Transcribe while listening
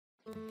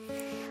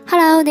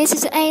Hello, this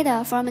is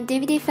Ada from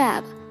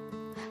DVDFab.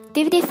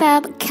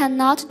 DVDFab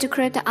cannot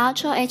decrypt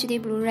Ultra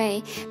HD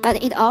Blu-ray,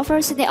 but it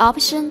offers the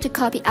option to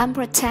copy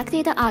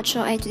unprotected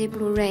Ultra HD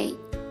Blu-ray.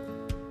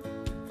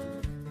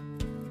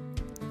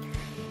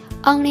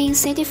 Only in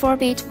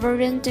 64-bit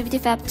version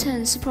DVDFab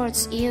 10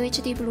 supports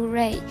UHD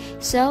Blu-ray,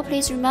 so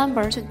please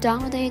remember to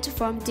download it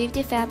from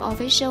DVDFab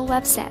official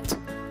website.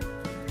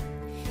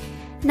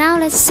 Now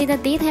let's see the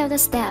detailed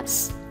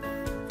steps.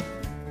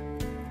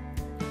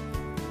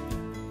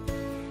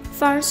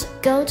 First,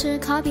 go to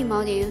Copy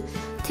module.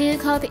 To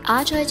copy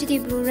Ultra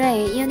HD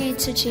Blu-ray, you need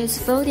to choose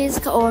Full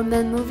Disc or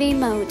Main Movie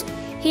mode.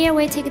 Here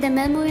we take the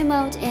Main Movie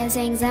mode as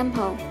an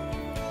example.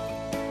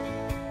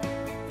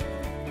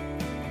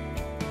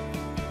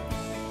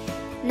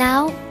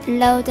 Now,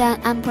 load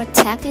an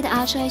unprotected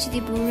Ultra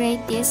HD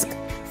Blu-ray disc,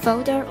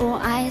 folder or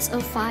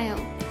ISO file.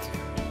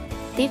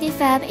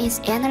 DVDFab is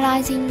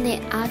analyzing the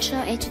Ultra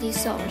HD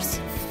source.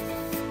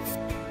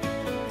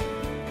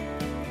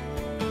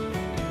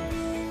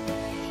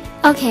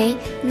 Okay,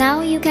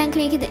 now you can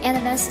click the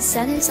Advanced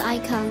Settings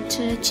icon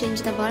to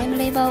change the volume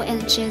label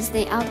and choose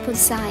the output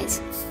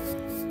size.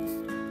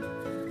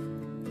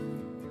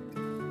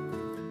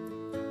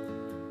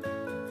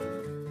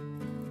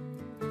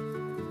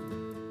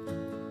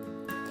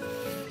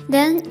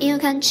 Then you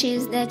can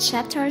choose the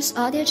chapters,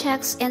 audio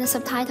tracks, and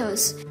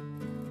subtitles.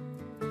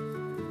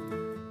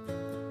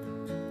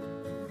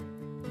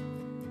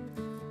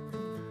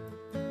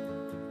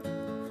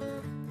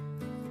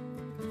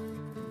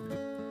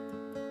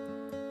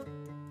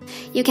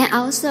 You can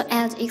also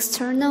add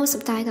external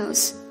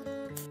subtitles.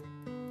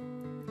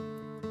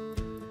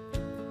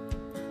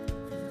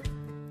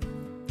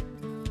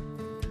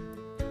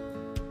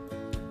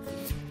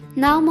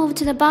 Now move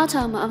to the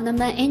bottom of the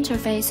main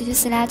interface to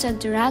select a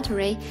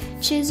directory.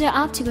 Choose your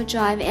optical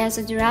drive as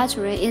a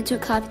directory and to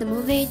copy the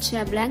movie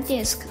to a blank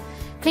disk.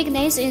 Click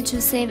this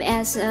to save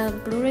as a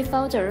Blu-ray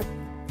folder,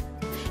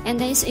 and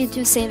this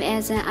to save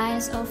as an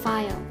ISO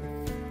file.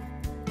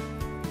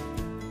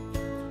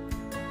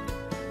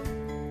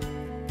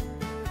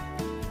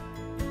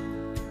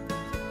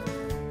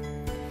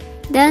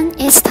 Then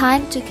it's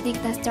time to click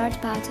the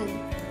Start button.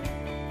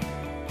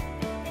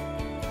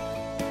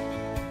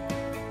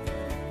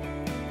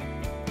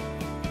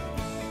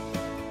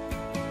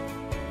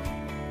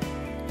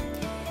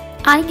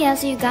 I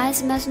guess you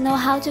guys must know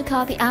how to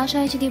copy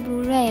Ultra HD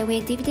Blu-ray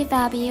with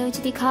DVDFab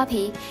UHD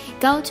copy.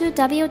 Go to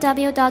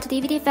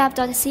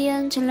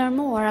www.dvdfab.cn to learn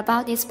more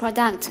about this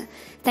product.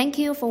 Thank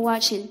you for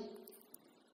watching.